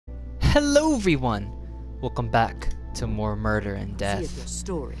Hello everyone! Welcome back to more murder and See if your death.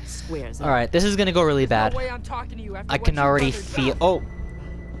 story squares up. Alright, this is gonna go really bad. No way I'm talking to you after I what can you already brothers feel- done. oh!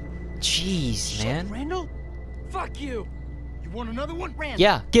 Jeez, man. Randall? Fuck you! You want another one? Randall,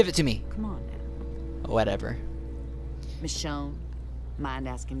 Yeah, give it to me. come on now. Whatever. Michonne, mind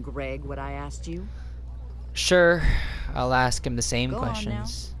asking Greg what I asked you? Sure, I'll ask him the same Go on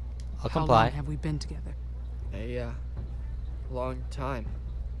questions. I'll How comply. long have we been together? A long time.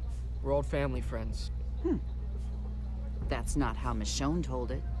 We're old family friends. That's not how Michonne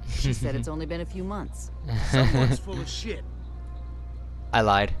told it. She said it's only been a few months. Someone's full of shit. I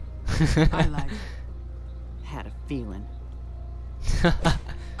lied. I lied. Had a feeling.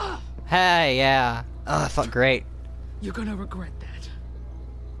 Hey, yeah. Oh, that felt great. You're gonna regret that.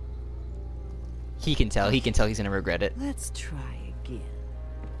 He can tell. He can tell he's gonna regret it. Let's try again.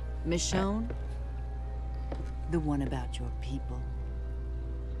 Michonne, the one about your people.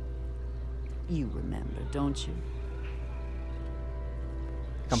 You remember, don't you?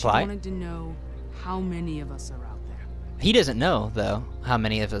 Comply. She wanted to know how many of us are out there. He doesn't know, though, how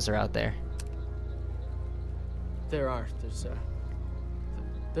many of us are out there. There are.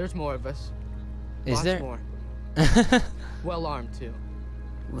 There's more of us. Is Lots there? more. Well armed too.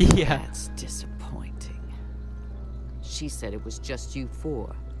 Well, Yeah. That's disappointing. She said it was just you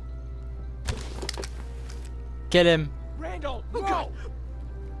four. Get him. Randall, Look no! out!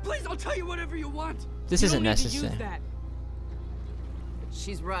 Please, I'll tell you whatever you want. This You isn't don't need to use necessary. that.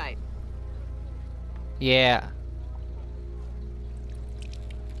 She's right. Yeah.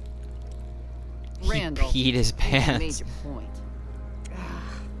 Randall, He peed his I think you made pants. your point.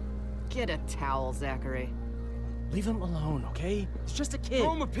 Get a towel, Zachary. Leave him alone, okay? It's just a kid.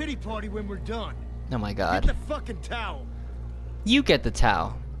 Throw him a pity party when we're done. Oh my Get god. the fucking towel. You get the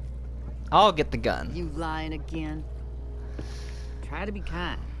towel. I'll get the gun. You lying again? Try to be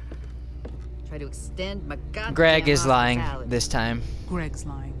kind. Try to extend my goddamn Greg is lying hospitality. this time. Greg's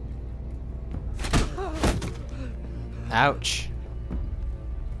lying. Ouch.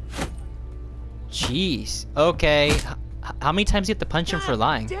 Jeez. Okay. How many times do you have to punch him for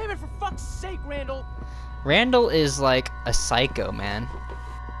lying? Damn it, for fuck's sake, Randall. Randall is like a psycho, man.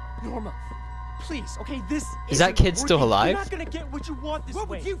 Norma, please, okay, this Is that isn't kid still working. alive? You're not gonna get what you want this way. What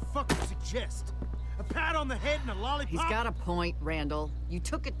would you fucking suggest? A pat on the head and a lollipop? He's got a point, Randall. You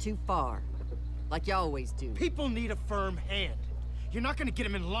took it too far. Like you always do. People need a firm hand. You're not gonna get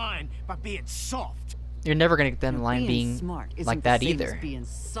him in line by being soft. You're never gonna get them in line being being smart isn't like the that same as either. being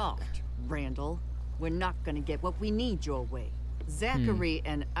soft, Randall. We're not gonna get what we need your way. Zachary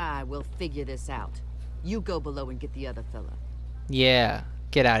and I will figure this out. You go below and get the other fella. Yeah.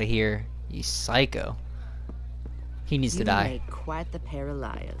 Get out of here, you psycho. He needs to You die. make quite the pair of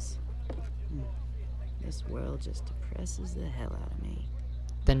liars. This world just depresses the hell out of me.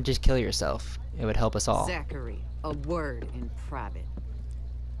 Then just kill yourself. It would help us all. Zachary, a word in private.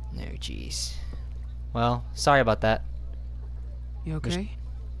 No, jeez. Well, sorry about that. You okay?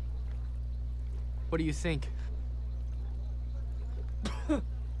 What do you think?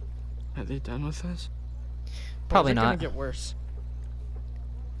 Are they done with us? Probably It's not. gonna get worse.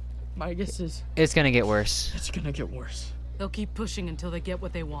 My guess is It's gonna get worse. it's gonna get worse. They'll keep pushing until they get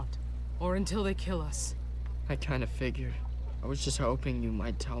what they want. Or until they kill us. I kind of figured. I was just hoping you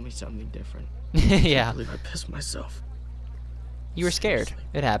might tell me something different. Yeah. I believe I pissed myself. You were scared. Seriously.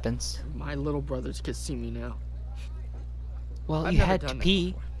 It happens. My little brothers can see me now. Well, I've you never had to done that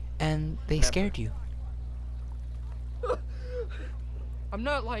pee, before. and they Never. scared you. I'm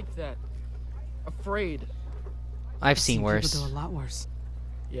not like that. Afraid. I've seen People worse. do a lot worse.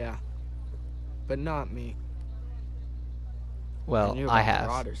 Yeah. But not me. Well, knew I about have.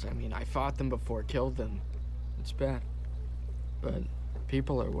 Marauders. I mean, I fought them before, killed them. It's bad. But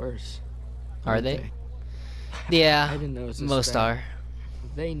people are worse. Are aren't they? Yeah, I didn't know it was this most bad. are.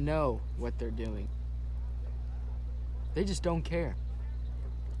 They know what they're doing. They just don't care.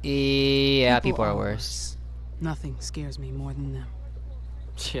 Yeah, people are worse. Nothing scares me more than them.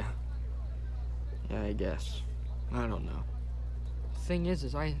 Yeah. Yeah, I guess. I don't know. The thing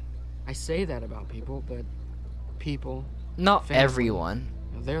is I say that about people, but people, Not Family. everyone.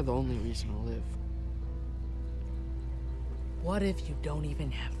 they're the only reason to live. What if you don't even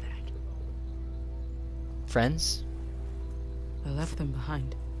have that? Friends? I left them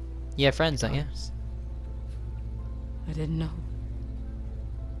behind. You have friends, don't you? Others. I didn't know.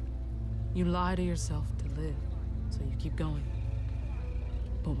 You lie to yourself to live, so you keep going.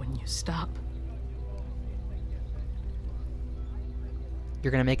 But when you stop,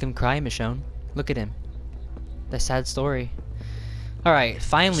 You're gonna make him cry, Michonne. Look at him. The sad story. Alright,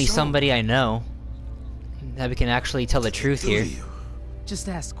 finally somebody I know that we can actually tell the truth here. Just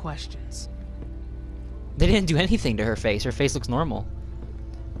ask questions. They didn't do anything to her face. Her face looks normal.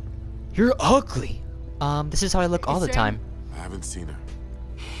 You're ugly. This is how I look all the time. I haven't seen her.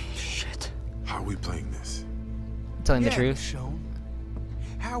 Shit. How are we playing this? Telling the truth. Michonne.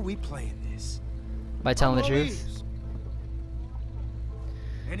 How are we playing this? By telling the I'm all truth. ears.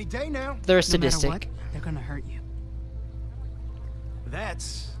 Any day now. They're No matter sadistic. what, they're gonna hurt you.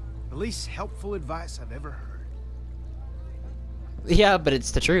 That's the least helpful advice I've ever heard. Yeah, but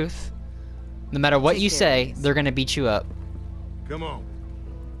it's the truth. No matter what Take you care say, of this. they're gonna beat you up. Come on.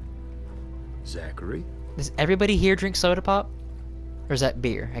 Zachary? Does everybody here drink soda pop? Or is that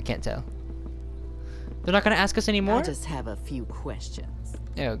beer? I can't tell. They're not gonna ask us anymore? I just have a few questions.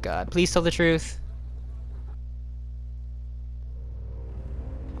 Oh god, please tell the truth.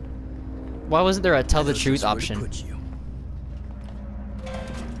 Why wasn't there a tell the truth option?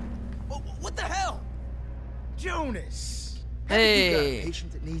 What the hell? Jonas! Hey. You got a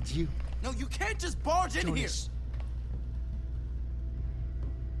patient that needs you? No, you can't just barge in here. Jonas.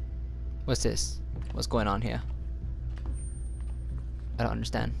 What's this? What's going on here? I don't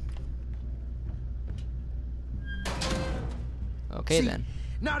understand. Okay See, then.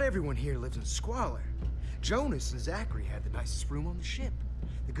 Not everyone here lives in squalor. Jonas and Zachary had the nicest room on the ship.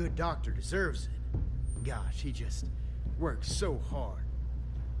 The good doctor deserves it. Gosh, he just works so hard.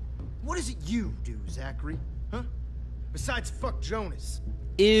 What is it you do, Zachary? Huh? Besides fuck Jonas.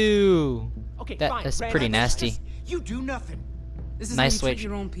 Ew. Okay, fine. That's Rand, pretty I- nasty. You do nothing. This is Nice how you switch. treat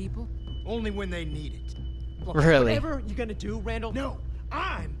your own people? Only when they need it. Look, Really? Whatever you're gonna do, Randall. No,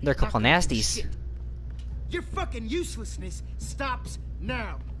 I'm They're a couple not gonna do nasties. shit. Your fucking uselessness stops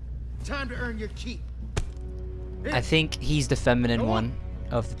now. Time to earn your keep. Here, I think he's the feminine Go on. one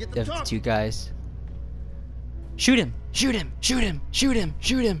of Get the the talk. two guys. Shoot him! Shoot him! Shoot him! Shoot him!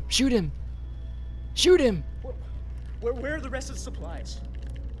 Shoot him! Shoot him! Shoot him! Where are the rest of the supplies?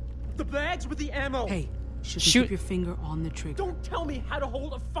 The bags with the ammo. Hey, should Shoot. keep your finger on the trigger. Don't tell me how to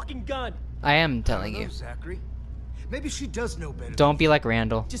hold a fucking gun. I am I telling don't you. know, Zachary. Maybe she does know better. Don't be like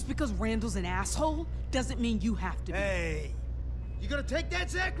Randall. Just because Randall's an asshole doesn't mean you have to be. Hey, you gonna take that,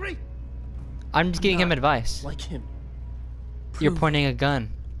 Zachary? I'm just giving him not advice. Like him. You're Prove pointing a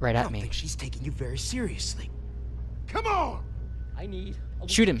gun right I at don't me. think she's taking you very seriously. Come on, I need a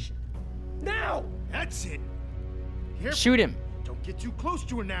Shoot him. location. Now! that's it. Careful. Shoot him! Don't get too close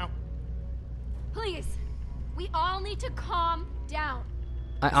to her now. Please, we all need to calm down.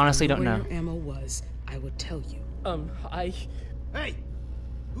 I honestly don't Where know. your ammo was, I would tell you. I... Hey,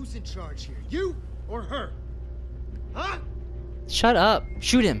 who's in charge here? You or her? Huh? Shut up!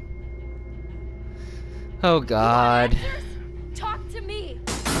 Shoot him! Oh god. Answers? Talk to me.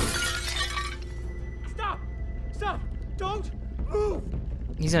 Stop! Stop! Don't! Move!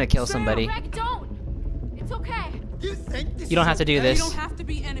 He's gonna kill somebody. Greg, don't. It's okay. You think this You don't is have to do okay? You this. don't have to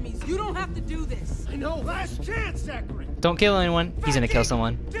be enemies. You don't have to do this. I know. Last chance, Zachary. Don't kill anyone. He's gonna kill Fucking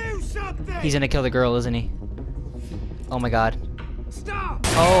someone. Do something. He's gonna kill the girl, isn't he? Oh my god. Stop.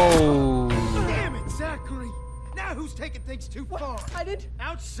 Oh. Damn it, Zachary. Now who's taking things too far? I didn't...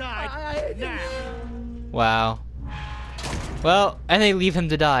 Outside now. Wow. Well, and they leave him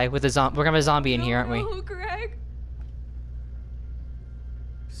to die with a zombie. We're gonna have a zombie in here, aren't we? No, Greg.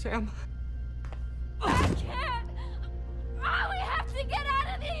 Sam. I can't. Oh, we have to get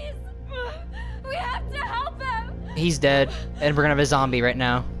out of these. We have to help him. He's dead, and we're gonna have a zombie right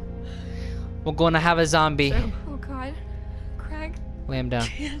now. We're gonna have a zombie. Oh God, Greg. Lay him down.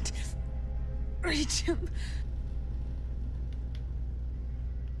 Can't reach him.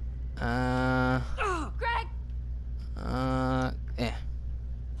 Greg. Eh.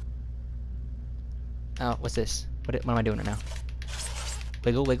 Oh, what's this? What am I doing right now?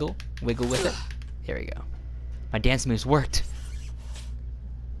 Wiggle, wiggle, wiggle with it. There we go. My dance moves worked.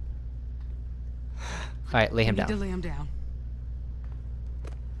 Alright, lay him You need to down. lay him down.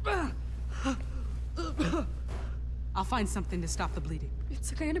 I'll find something to stop the bleeding.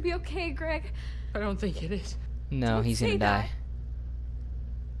 It's gonna be okay, Greg. I don't think it is. No, Don't he's gonna say that. die.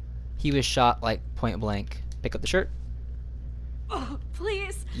 He was shot like point blank. Pick up the shirt. Oh,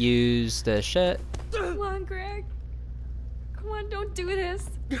 please. Use the shit. Come on, Greg. Come on, don't do this.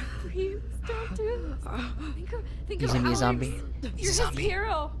 Please, don't do this. Think He's of gonna be a Alex. zombie. You're He's a his zombie.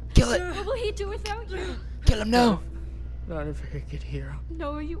 hero. Kill it! What will he do without you? Kill him now! Not a very good hero.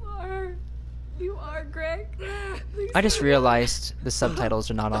 No, you are. You are, Greg. I just realized the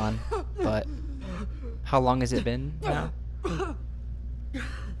subtitles are not on, but how long has it been now?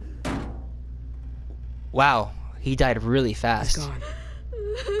 Wow, he died really fast. He's gone.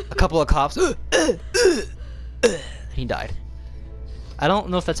 A couple of cops. He died. I don't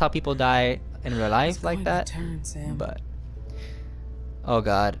know if that's how people die in real life It's like going that, to turn, Sam. but Oh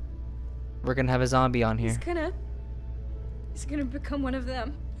god. We're gonna have a zombie on here. He's gonna become one of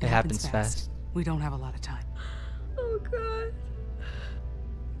them. It happens fast. We don't have a lot of time. Oh god.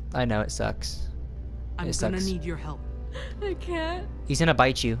 I know, it sucks. I'm It gonna sucks. need your help. I can't. He's gonna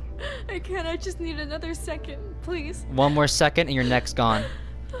bite you. I can't. I just need another second, please. One more second and your neck's gone.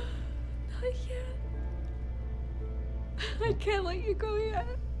 I can't. I can't let you go yet.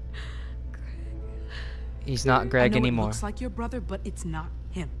 He's not I Greg know anymore. It looks like your brother, but it's not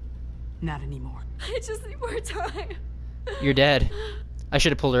him. Not anymore. I just need more time. You're dead. I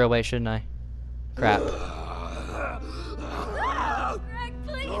should have pulled her away, shouldn't I? Crap. Greg,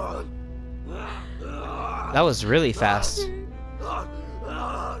 please. That was really fast.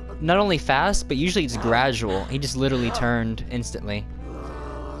 Not only fast, but usually it's gradual. He just literally turned instantly.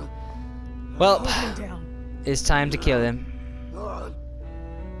 Well, it's time to kill him.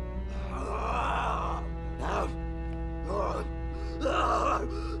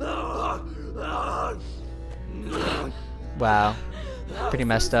 Wow. Pretty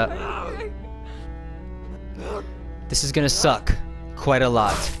messed up. This is gonna suck quite a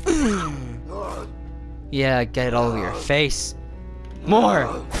lot. Yeah, get it all over your face.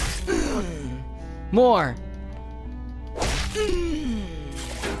 More! More!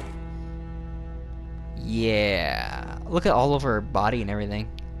 Yeah. Look at all over her body and everything.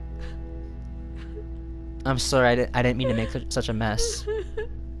 I'm sorry, I didn't mean to make such a mess.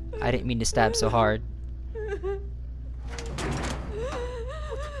 I didn't mean to stab so hard.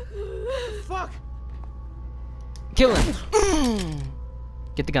 Fuck! Kill him!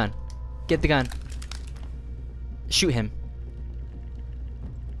 Get the gun. Get the gun. Shoot him.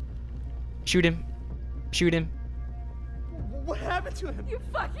 Shoot him. Shoot him. What happened to him? You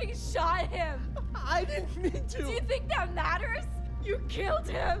fucking shot him. I didn't mean to. Do you think that matters? You killed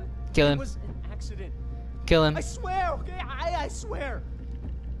him. Kill It him. was an accident. Kill him. I swear, okay? I swear.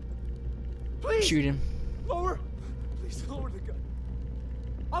 Please. Shoot him. Lower. Please lower the gun.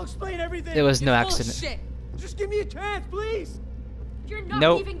 I'll explain everything. It was no You're full of accident. shit. Just give me a chance, please. You're not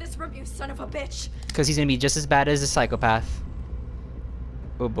Nope. leaving this room, you son of a bitch. Because he's gonna be just as bad as the psychopath.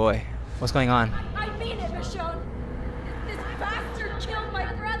 Oh boy. What's going on? I mean it, Michonne. This bastard killed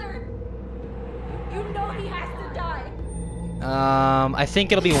my brother. You know he has to die. I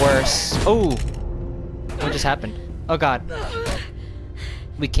think it'll be worse. Oh! What just happened? Oh god.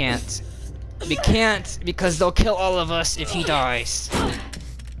 We can't. We can't because they'll kill all of us if he dies.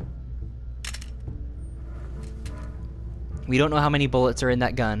 We don't know how many bullets are in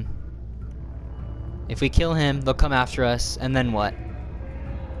that gun. If we kill him, they'll come after us, and then what?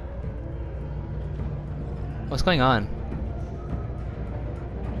 What's going on?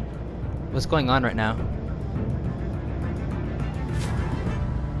 What's going on right now?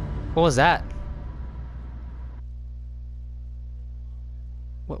 What was that?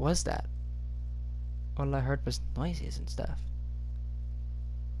 What was that? All I heard was noises and stuff.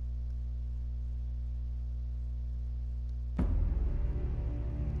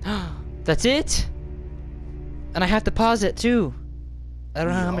 That's it? And I have to pause it too. I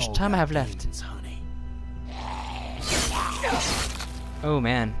don't know how much time I have left. Oh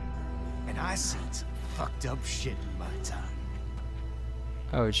man. And I seen some fucked up shit in my time.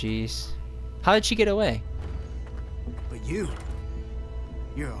 Oh jeez. How did she get away? But you're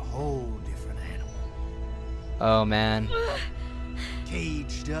a whole different animal. Oh man.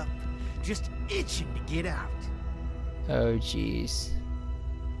 Caged up, just itching to get out. Oh jeez.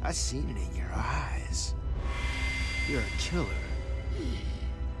 I seen it in your eyes. You're a killer.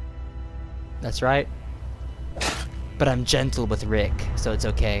 That's right. But I'm gentle with Rick, so it's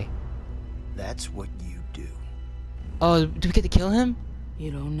okay. That's what you do. Oh, do we get to kill him?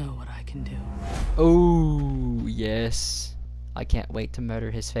 You don't know what I can do. Oh, yes. I can't wait to murder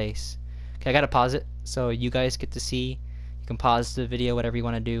his face. Okay, I gotta pause it so you guys get to see. You can pause the video, whatever you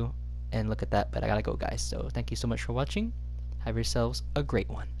want to do, and look at that. But I gotta go, guys. So thank you so much for watching. Have yourselves a great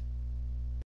one.